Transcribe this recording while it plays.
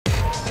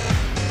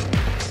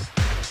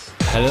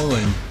Hello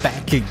and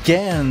back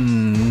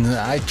again.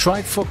 I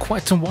tried for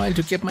quite some while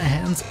to get my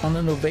hands on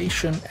a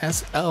Novation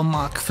SL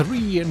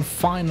MkIII and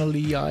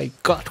finally I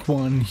got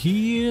one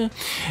here,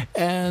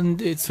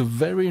 and it's a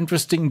very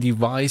interesting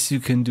device. You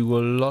can do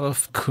a lot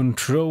of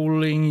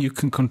controlling. You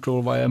can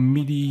control via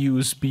MIDI,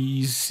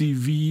 USB,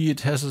 CV. It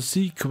has a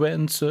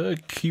sequencer,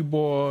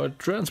 keyboard,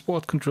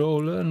 transport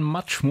controller and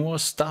much more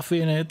stuff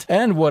in it.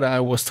 And what I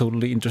was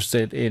totally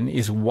interested in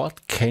is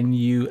what can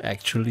you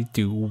actually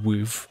do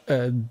with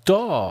a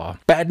DAW.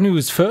 Bad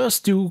news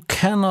first, you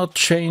cannot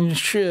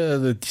change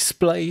the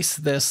displays.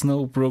 There's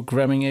no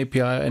programming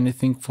API or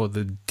anything for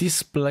the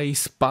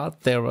displays,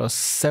 but there are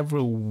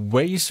several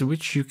ways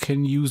which you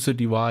can use a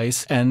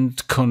device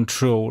and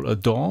control a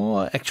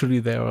DAW. Actually,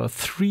 there are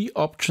three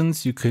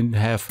options. You can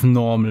have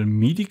normal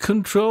MIDI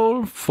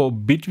control. For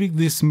Bitwig,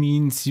 this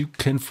means you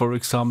can, for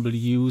example,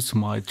 use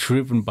my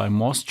Driven by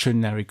MOS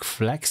generic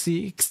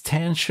Flexi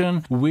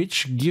extension,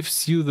 which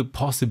gives you the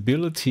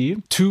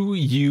possibility to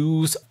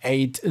use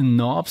 8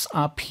 knobs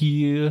up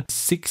here,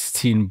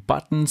 16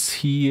 buttons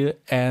here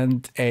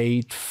and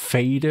 8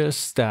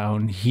 faders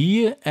down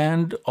here,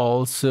 and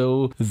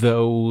also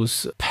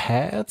those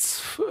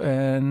pads,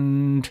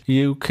 and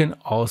you can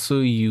also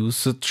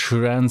use the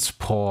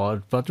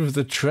transport. But with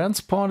the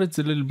transport it's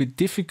a little bit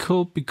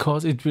difficult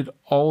because it will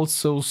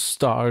also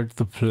start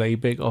the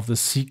playback of the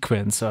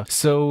sequencer.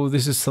 So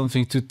this is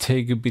something to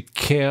take a bit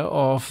care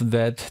of,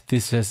 that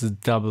this has a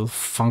double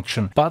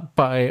function. But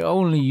by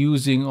only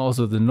using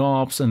also the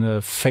knobs and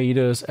the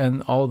faders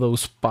and all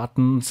those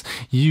buttons,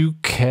 you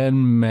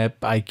can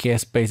map, I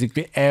guess,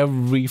 basically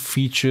every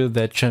feature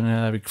that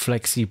generic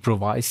Flexi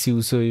provides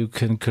you. So you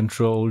can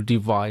control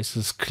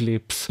devices,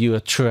 clips, your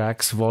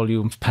tracks,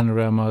 volumes,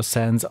 panorama,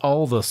 sense,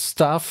 all the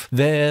stuff.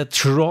 The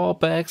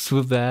drawbacks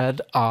with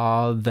that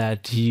are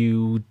that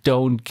you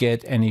don't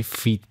get any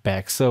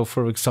feedback. So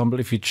for example,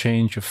 if you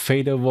change a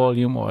fader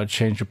volume or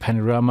change a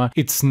panorama,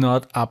 it's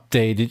not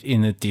updated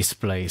in a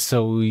display.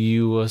 So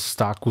you are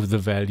stuck with the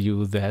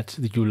value that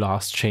you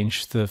last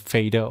changed the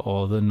fader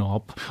or the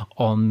knob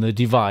on the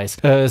device.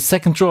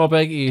 Second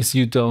drawback is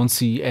you don't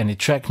see any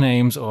track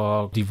names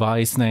or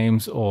device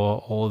names or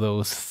all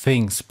those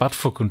things. But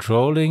for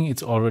controlling,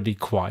 it's already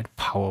quite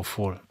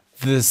powerful.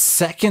 The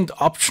second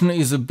option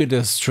is a bit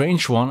a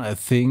strange one, I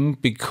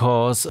think,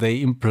 because they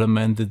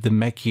implemented the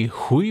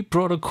MkIII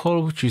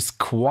protocol, which is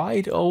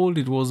quite old.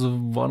 It was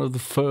one of the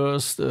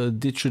first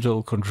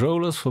digital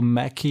controllers for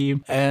Mackie,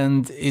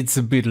 and it's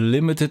a bit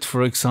limited.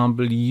 For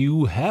example,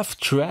 you have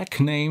track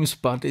names,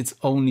 but it's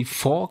only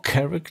 4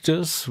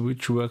 characters,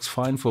 which works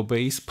fine for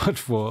bass, but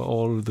for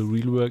all the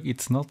real work,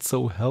 it's not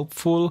so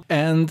helpful.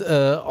 And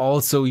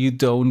also you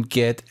don't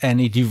get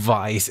any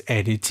device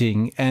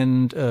editing.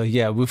 And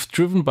yeah, with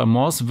Driven by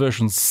MOS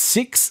version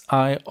 6,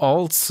 I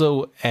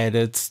also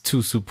added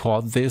to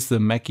support this. The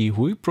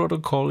MkIII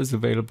protocol is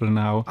available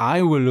now.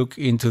 I will look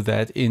into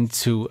that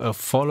into a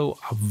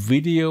follow-up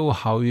video,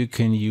 how you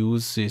can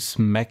use this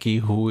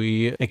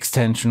MkIII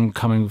extension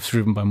coming with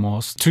Driven by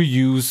MOS to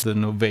use the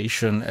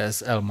Novation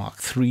SL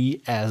MkIII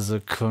as a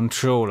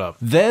controller.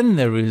 Then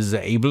there is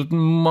Ableton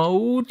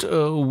mode,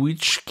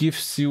 which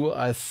gives you,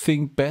 I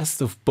think,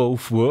 best of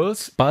both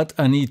worlds, but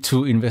I need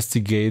to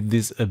investigate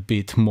this a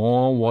bit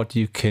more, what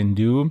you can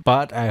do.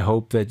 But I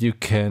hope that you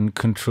can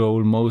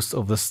control most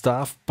of the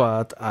stuff,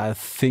 but I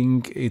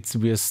think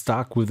we're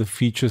stuck with the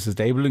features that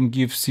Ableton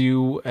gives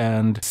you,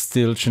 and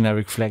still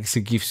generic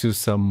Flexi gives you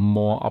some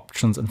more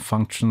options and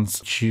functions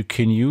which you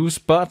can use,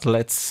 but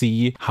let's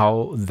see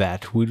how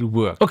that will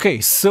work. Okay,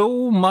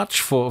 so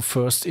much for a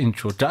first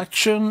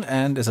introduction,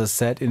 and as I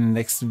said, in the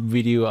next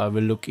video I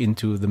will look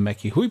into the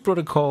MkIII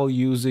protocol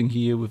using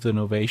here with the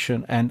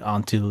Novation, and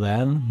until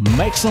then,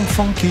 make some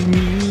funky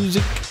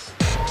music.